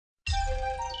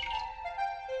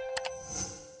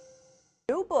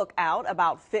book out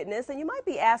about fitness, and you might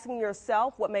be asking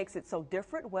yourself what makes it so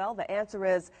different. Well, the answer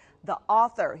is the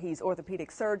author. He's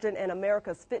orthopedic surgeon and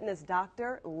America's fitness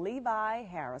doctor, Levi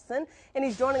Harrison, and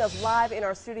he's joining us live in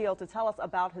our studio to tell us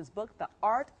about his book, The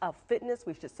Art of Fitness.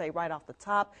 We should say right off the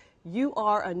top, you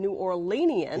are a New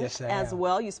Orleanian as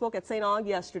well. You spoke at St. Aug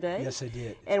yesterday. Yes, I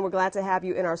did. And we're glad to have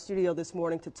you in our studio this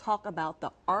morning to talk about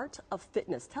The Art of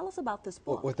Fitness. Tell us about this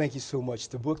book. Well, thank you so much.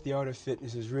 The book, The Art of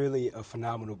Fitness, is really a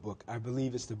phenomenal book. I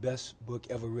believe it's the best book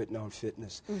ever written on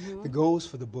fitness. The goals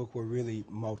for the book were really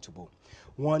multiple.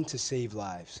 One, to save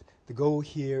lives. The goal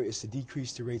here is to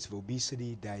decrease the rates of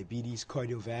obesity, diabetes,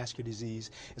 cardiovascular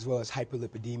disease, as well as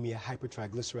hyperlipidemia,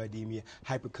 hypertriglyceridemia,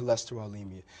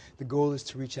 hypercholesterolemia. The goal is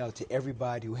to reach out to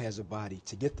everybody who has a body,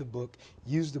 to get the book,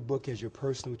 use the book as your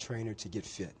personal trainer to get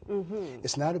fit.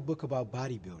 It's not a book about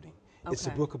bodybuilding. It's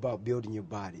a book about building your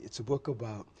body. It's a book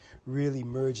about really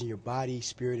merging your body,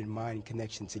 spirit, and mind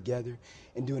connection together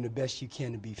and doing the best you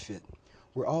can to be fit.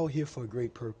 We're all here for a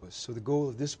great purpose. So the goal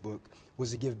of this book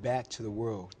was to give back to the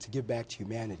world, to give back to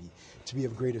humanity, to be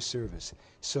of greater service.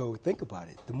 So think about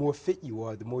it. The more fit you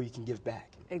are, the more you can give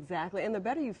back. Exactly. And the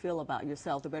better you feel about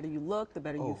yourself, the better you look, the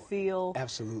better you feel.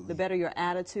 Absolutely. The better your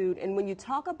attitude. And when you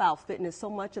talk about fitness, so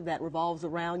much of that revolves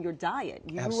around your diet.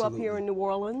 You grew up here in New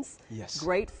Orleans. Yes.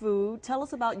 Great food. Tell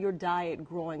us about your diet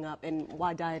growing up and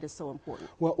why diet is so important.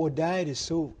 Well, diet is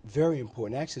so very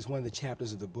important. Actually, it's one of the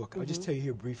chapters of the book. I'll just tell you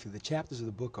here briefly. The chapters of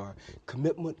the book are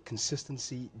commitment,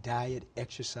 consistency, diet,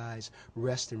 exercise,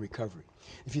 rest, and recovery.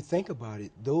 If you think about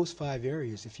it, those 5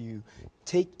 areas, if you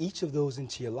take each of those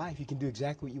into your life, you can do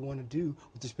exactly what you want to do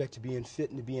with respect to being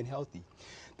fit and to being healthy.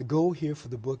 The goal here for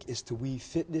the book is to weave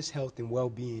fitness, health, and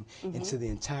well-being into the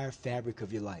entire fabric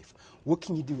of your life. What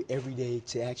can you do every day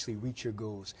to actually reach your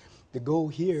goals? The goal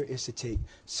here is to take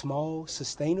small,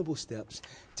 sustainable steps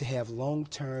to have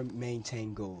long-term,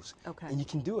 maintained goals. And you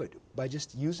can do it by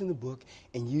just using the book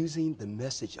and using the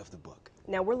message of the book.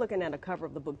 Now, we're looking at a cover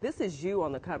of the book. This is you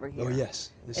on the cover here. Oh,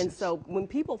 yes. So when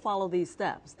people follow these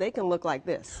steps, they can look like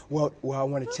this. Well, I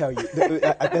want to tell you,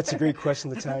 that's a great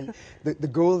question, Latanya. The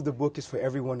goal of the book is for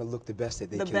everyone to look the best that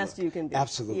they can. The best you can be.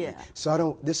 Absolutely. Yeah.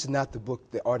 So this is not the book,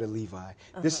 The Art of Levi.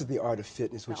 This is The Art of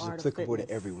Fitness, which is applicable to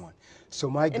everyone. So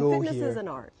my goal here... And fitness is an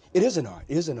art. It is an art.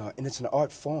 It is an art. And it's an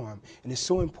art form. And it's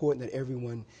so important that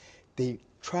everyone, they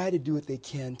try to do what they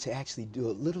can to actually do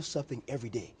a little something every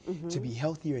day to be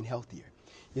healthier and healthier.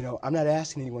 You know, I'm not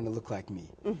asking anyone to look like me.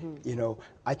 You know,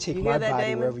 I take my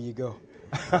body wherever you go.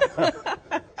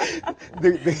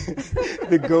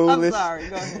 the goal is... Sorry,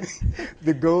 go ahead.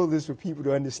 The goal is for people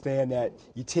to understand that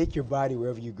you take your body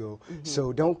wherever you go.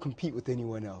 So don't compete with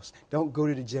anyone else. Don't go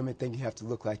to the gym and think you have to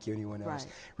look like anyone else.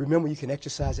 Remember, you can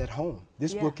exercise at home.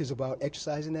 This book is about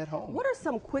exercising at home. What are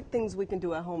some quick things we can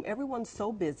do at home? Everyone's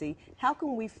so busy. How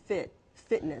can we fit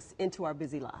fitness into our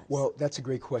busy lives? Well, that's a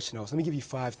great question also. Let me give you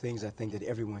 5 things I think that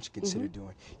everyone should consider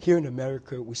doing. Here in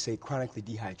America, we say chronically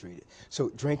dehydrated. So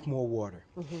drink more water.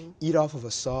 Eat off of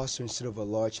a saucer instead of a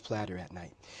large platter at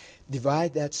night.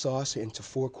 Divide that saucer into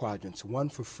 4 quadrants. One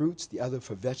for fruits, the other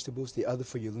for vegetables, the other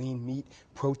for your lean meat,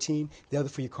 protein, the other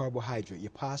for your carbohydrate,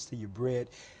 your pasta, your bread.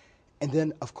 And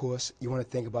then, of course, you want to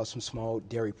think about some small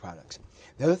dairy products.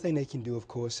 The other thing they can do, of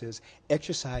course, is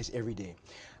exercise every day.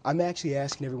 I'm actually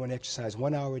asking everyone to exercise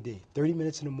 1 hour a day, 30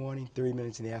 minutes in the morning, 30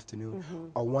 minutes in the afternoon,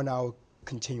 or 1 hour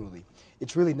continually.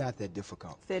 It's really not that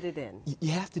difficult. Fit it in.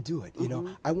 You have to do it. You know,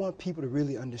 I want people to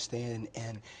really understand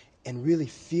and really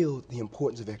feel the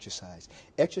importance of exercise.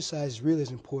 Exercise is really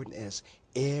as important as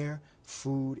air,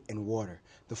 food, and water.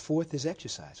 The 4th is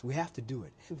exercise. We have to do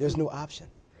it. There's no option.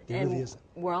 And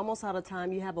we're almost out of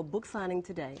time. You have a book signing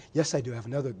today. Yes, I do. I have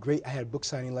another I had a book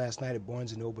signing last night at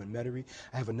Barnes & Noble in Metairie.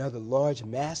 I have another large,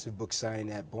 massive book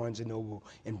signing at Barnes & Noble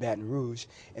in Baton Rouge.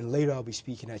 And later I'll be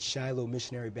speaking at Shiloh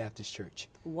Missionary Baptist Church.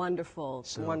 Wonderful,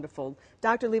 wonderful.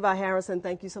 Dr. Levi Harrison,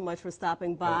 thank you so much for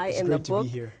stopping by. It's great to be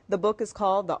here. The book is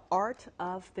called The Art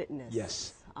of Fitness.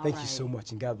 Yes. Thank you so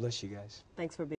much, and God bless you guys. Thanks for being